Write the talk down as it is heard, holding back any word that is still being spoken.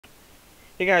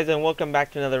Hey guys, and welcome back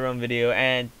to another run video.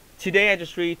 And today I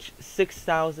just reached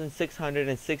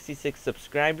 6,666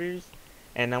 subscribers,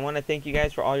 and I want to thank you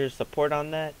guys for all your support on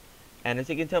that. And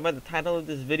as you can tell by the title of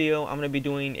this video, I'm going to be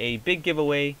doing a big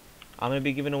giveaway. I'm going to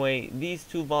be giving away these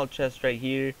two vault chests right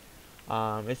here.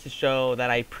 It's to show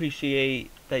that I appreciate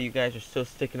that you guys are still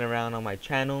sticking around on my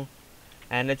channel.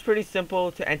 And it's pretty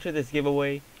simple to enter this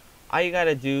giveaway. All you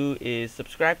gotta do is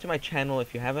subscribe to my channel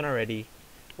if you haven't already,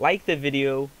 like the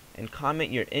video, and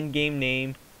comment your in-game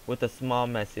name with a small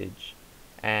message.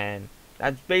 And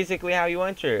that's basically how you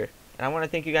enter. And I want to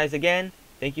thank you guys again.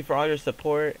 Thank you for all your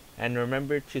support, and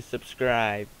remember to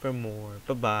subscribe for more.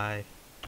 Bye bye.